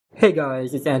Hey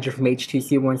guys, it's Andrew from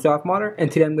HTC One Softmodder,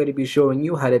 and today I'm going to be showing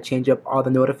you how to change up all the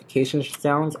notification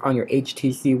sounds on your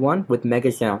HTC One with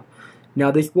Mega Sound. Now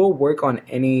this will work on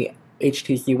any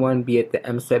HTC One, be it the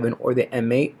M7 or the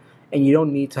M8, and you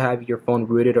don't need to have your phone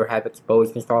rooted or have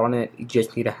Exposed installed on it. You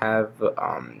just need to have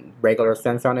regular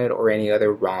Sense on it or any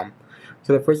other ROM.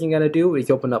 So the first thing you're going to do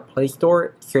is open up Play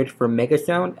Store, search for Mega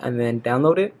Sound, and then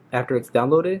download it. After it's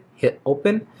downloaded, hit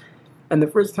open. And the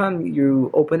first time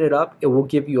you open it up, it will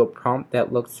give you a prompt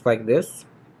that looks like this,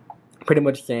 pretty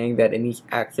much saying that it needs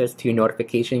access to your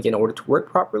notifications in order to work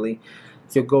properly.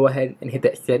 So go ahead and hit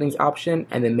that settings option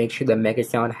and then make sure that Mega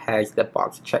Sound has the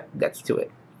box checked next to it.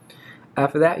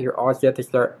 After that, you're all set to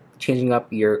start changing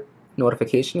up your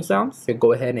notification sounds. So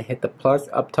go ahead and hit the plus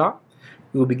up top.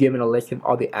 You will be given a list of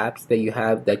all the apps that you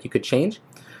have that you could change.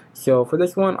 So for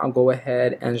this one, I'll go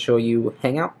ahead and show you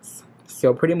Hangouts.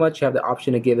 So pretty much you have the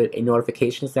option to give it a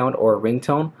notification sound or a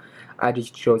ringtone. I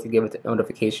just chose to give it the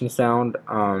notification sound.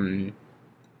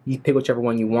 You pick whichever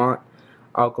one you want.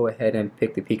 I'll go ahead and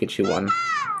pick the Pikachu one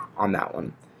on that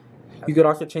one. You could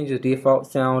also change the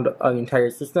default sound of the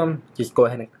entire system. Just go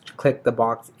ahead and click the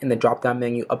box in the drop down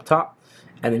menu up top,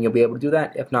 and then you'll be able to do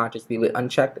that. If not, just leave it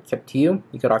unchecked. It's up to you.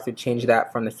 You could also change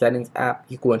that from the settings app.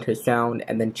 You go into sound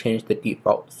and then change the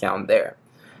default sound there.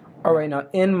 Alright, now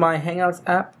in my Hangouts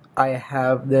app, I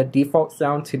have the default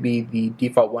sound to be the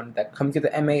default one that comes with the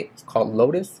M8. It's called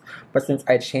Lotus. But since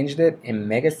I changed it in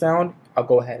Mega Sound, I'll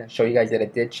go ahead and show you guys that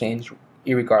it did change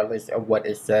regardless of what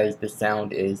it says the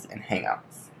sound is in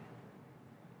Hangouts.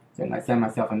 So I'm going to send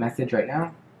myself a message right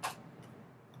now.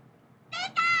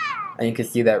 And you can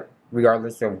see that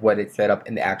regardless of what it's set up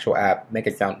in the actual app,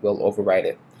 Mega Sound will override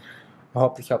it. I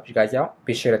hope this helps you guys out.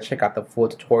 Be sure to check out the full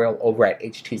tutorial over at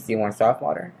HTC One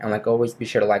Softmodder. And like always, be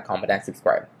sure to like, comment, and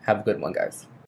subscribe. Have a good one, guys.